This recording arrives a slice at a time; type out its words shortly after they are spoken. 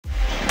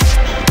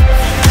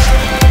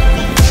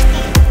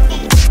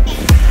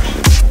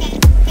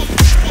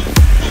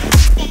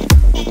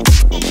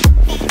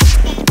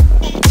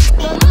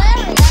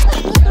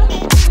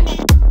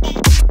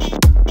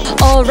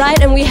right,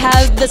 and we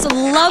have this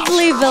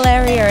lovely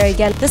Valeria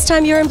again. This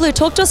time you're in blue.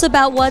 Talk to us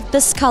about what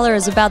this color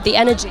is about, the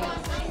energy.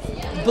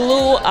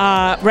 Blue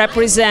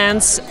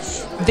represents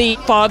the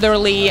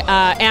fatherly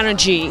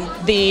energy,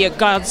 the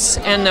gods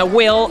and the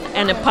will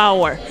and the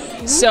power.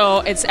 So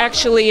it's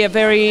actually a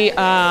very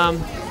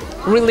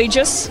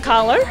religious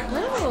color,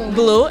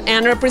 blue,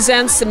 and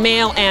represents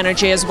male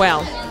energy as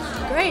well.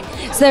 Great.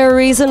 Is there a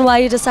reason why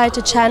you decided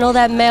to channel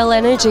that male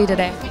energy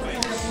today?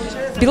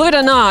 Believe it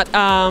or not,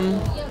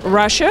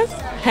 Russia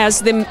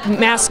has the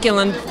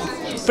masculine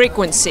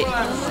frequency.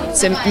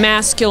 It's a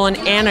masculine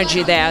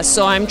energy there,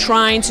 so I'm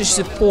trying to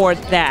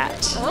support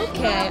that.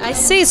 Okay, I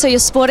see. So you're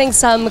sporting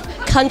some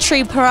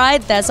country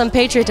pride there, some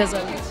patriotism.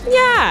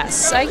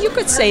 Yes, you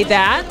could say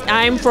that.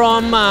 I'm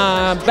from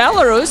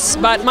Belarus,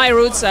 but my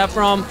roots are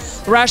from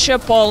Russia,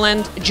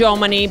 Poland,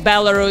 Germany,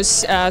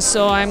 Belarus,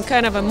 so I'm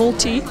kind of a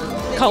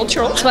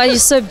multicultural. That's why you're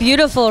so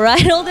beautiful,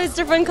 right? All those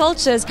different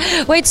cultures.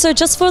 Wait, so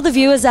just for the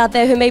viewers out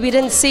there who maybe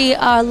didn't see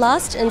our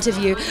last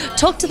interview,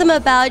 talk to them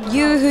about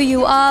you, who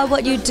you are,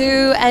 what you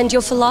do, and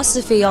your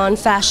philosophy on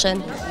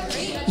fashion.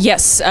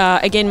 Yes,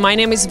 again, my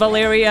name is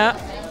Valeria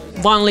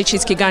von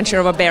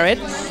Leczycki-Goncharova Barrett,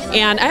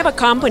 and I have a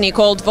company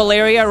called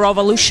Valeria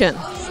Revolution.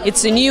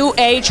 It's a new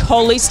age,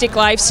 holistic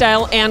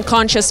lifestyle and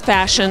conscious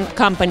fashion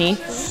company.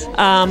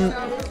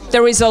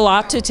 There is a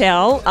lot to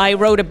tell. I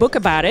wrote a book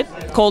about it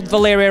called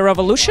Valeria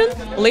Revolution,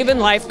 Living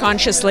Life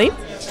Consciously.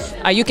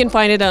 You can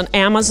find it on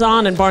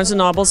Amazon and Barnes &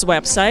 Noble's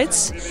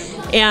websites.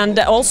 And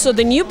also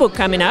the new book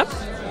coming up.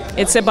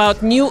 It's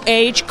about new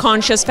age,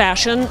 conscious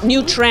fashion,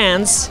 new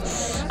trends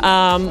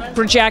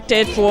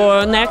projected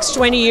for next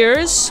 20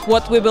 years,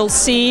 what we will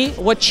see,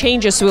 what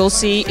changes we'll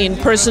see in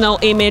personal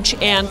image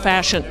and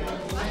fashion.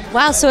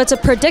 Wow, so it's a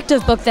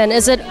predictive book then.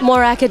 Is it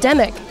more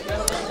academic?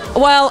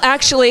 Well,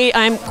 actually,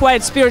 I'm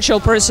quite a spiritual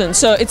person,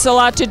 so it's a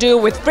lot to do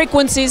with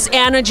frequencies,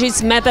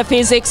 energies,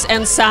 metaphysics,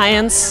 and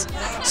science.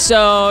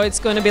 So it's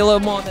going to be a little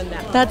more than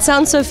that. That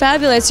sounds so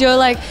fabulous.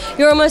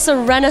 You're almost a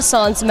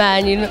Renaissance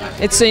man. You know?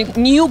 It's a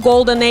new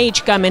golden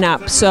age coming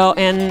up. So,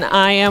 and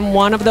I am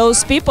one of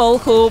those people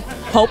who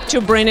hope to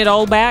bring it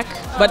all back,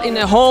 but in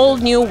a whole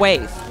new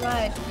wave.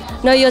 Right.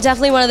 No, you're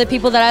definitely one of the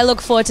people that I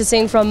look forward to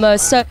seeing from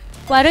most. So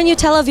why don't you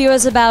tell our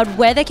viewers about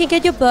where they can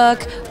get your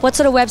book, what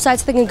sort of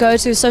websites they can go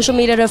to, social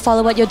media to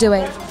follow what you're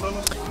doing?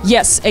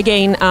 Yes,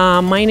 again,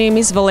 my name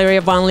is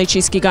Valeria von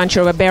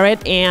Leczycki-Goncharova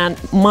Barrett, and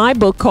my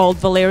book called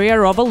Valeria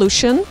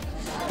Revolution,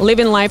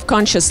 Living Life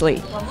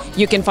Consciously.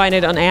 You can find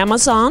it on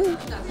Amazon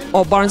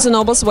or Barnes &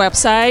 Noble's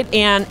website,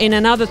 and in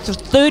another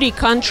 30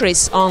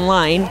 countries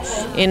online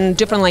in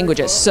different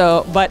languages.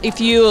 So, but if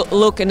you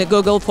look in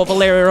Google for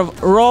Valeria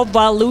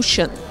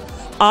Revolution,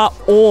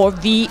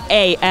 R-O-V-A-L-U-T-I-O-N,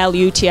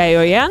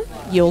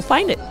 you'll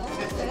find it.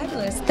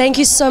 Fabulous. Thank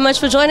you so much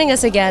for joining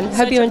us again.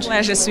 Hope you enjoy.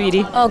 Pleasure,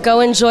 sweetie. Oh, go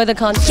enjoy the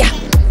concert.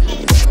 Yeah.